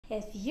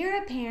If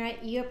you're a parent,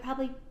 you're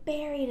probably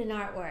buried in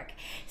artwork.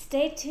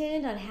 Stay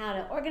tuned on how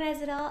to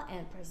organize it all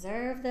and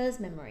preserve those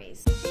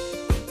memories.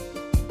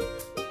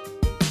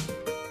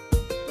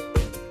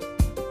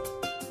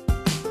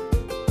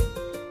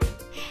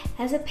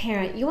 As a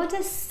parent, you want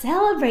to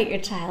celebrate your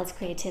child's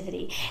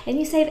creativity, and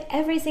you save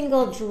every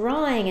single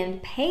drawing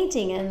and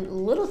painting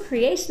and little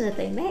creation that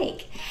they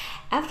make.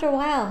 After a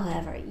while,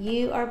 however,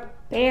 you are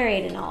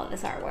buried in all of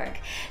this artwork.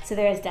 So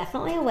there is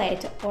definitely a way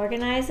to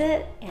organize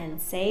it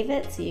and save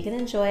it so you can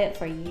enjoy it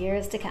for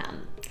years to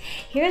come.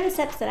 Here are the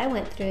steps that I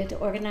went through to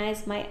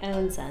organize my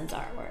own son's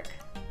artwork.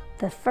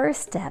 The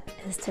first step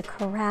is to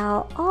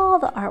corral all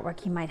the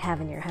artwork you might have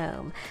in your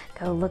home.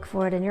 Go look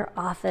for it in your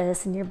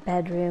office, in your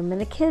bedroom, in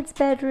the kids'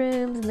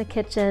 bedrooms, in the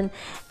kitchen,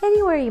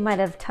 anywhere you might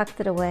have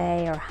tucked it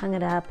away or hung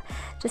it up,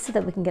 just so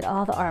that we can get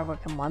all the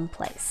artwork in one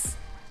place.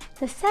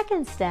 The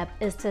second step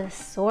is to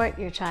sort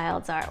your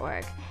child's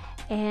artwork.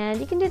 And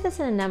you can do this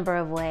in a number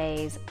of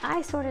ways.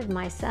 I sorted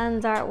my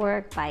son's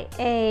artwork by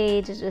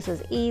age. It just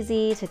was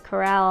easy to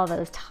corral all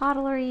those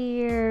toddler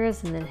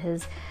years and then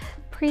his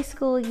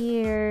preschool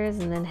years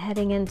and then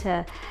heading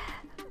into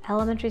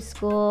elementary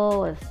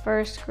school with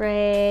first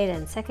grade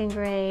and second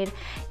grade.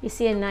 You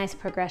see a nice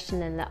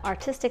progression in the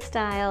artistic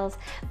styles,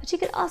 but you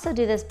could also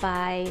do this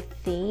by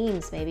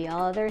themes, maybe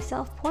all of their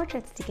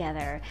self-portraits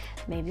together,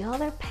 maybe all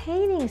their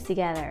paintings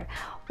together,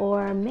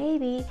 or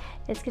maybe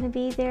it's going to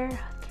be their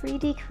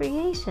 3D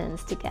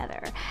creations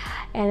together.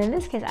 And in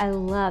this case, I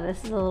love,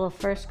 this is a little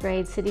first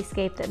grade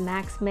cityscape that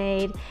Max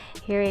made.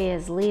 Here he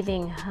is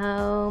leaving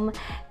home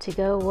to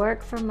go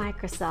work for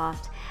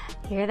Microsoft.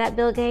 Hear that,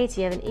 Bill Gates?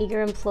 You have an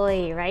eager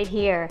employee right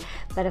here.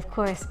 But of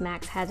course,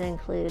 Max had to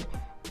include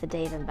the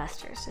Dave &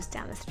 Buster's just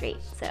down the street.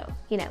 So,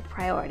 you know,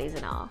 priorities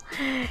and all.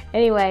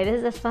 Anyway, this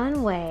is a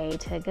fun way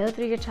to go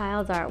through your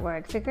child's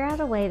artwork. Figure out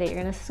a way that you're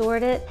going to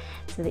sort it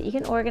so that you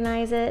can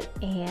organize it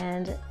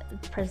and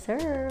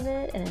preserve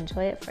it and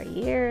enjoy it for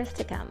years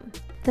to come.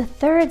 The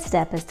third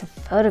step is to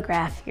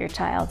photograph your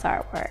child's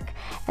artwork.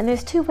 And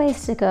there's two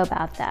ways to go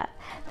about that.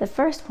 The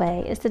first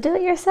way is to do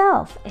it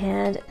yourself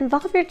and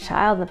involve your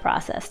child in the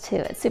process too.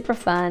 It's super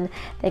fun.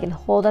 They can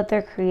hold up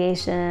their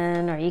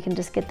creation or you can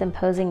just get them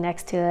posing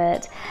next to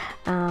it.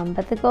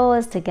 But the goal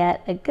is to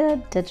get a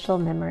good digital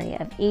memory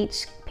of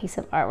each piece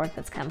of artwork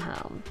that's come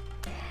home.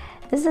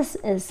 This is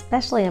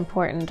especially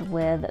important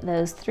with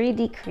those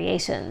 3D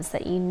creations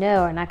that you know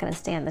are not going to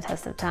stand the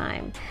test of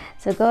time.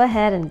 So go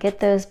ahead and get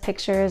those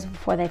pictures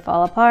before they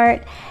fall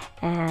apart,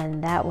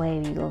 and that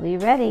way you will be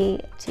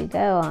ready to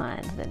go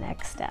on to the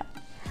next step.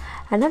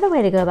 Another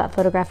way to go about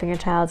photographing your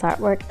child's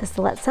artwork is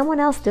to let someone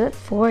else do it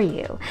for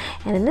you.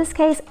 And in this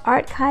case,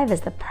 Artkive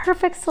is the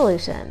perfect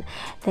solution.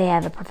 They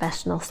have a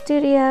professional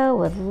studio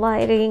with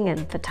lighting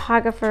and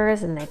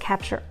photographers, and they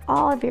capture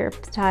all of your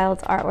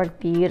child's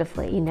artwork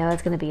beautifully. You know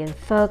it's going to be in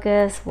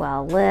focus,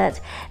 well lit.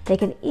 They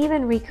can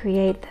even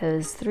recreate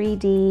those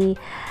 3D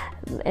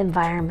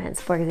environments.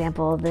 For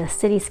example, the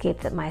cityscape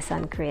that my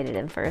son created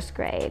in first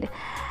grade.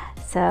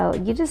 So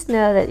you just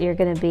know that you're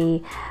going to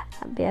be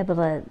able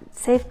to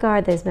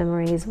safeguard those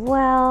memories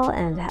well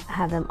and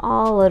have them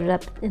all loaded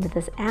up into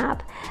this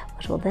app,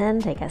 which will then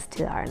take us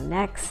to our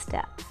next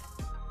step.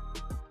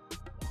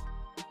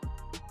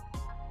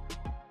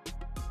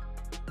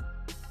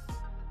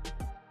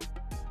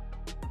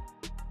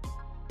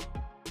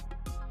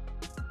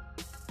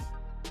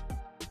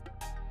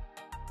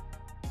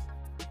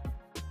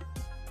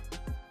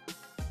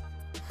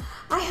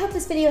 I hope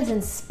this video has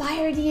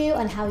inspired you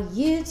on how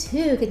you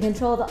too can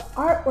control the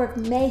artwork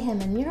mayhem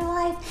in your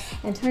life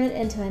and turn it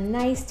into a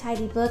nice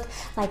tidy book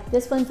like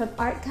this one from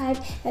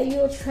Artkive that you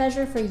will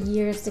treasure for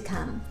years to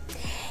come.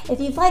 If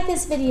you've liked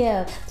this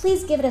video,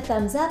 please give it a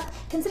thumbs up,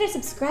 consider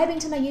subscribing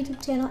to my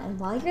YouTube channel, and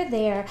while you're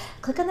there,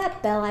 click on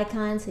that bell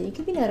icon so you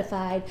can be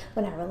notified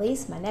when I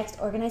release my next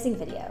organizing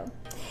video.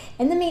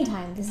 In the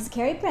meantime, this is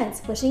Cary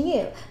Prince wishing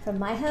you, from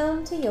my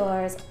home to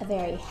yours, a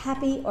very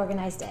happy,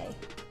 organized day.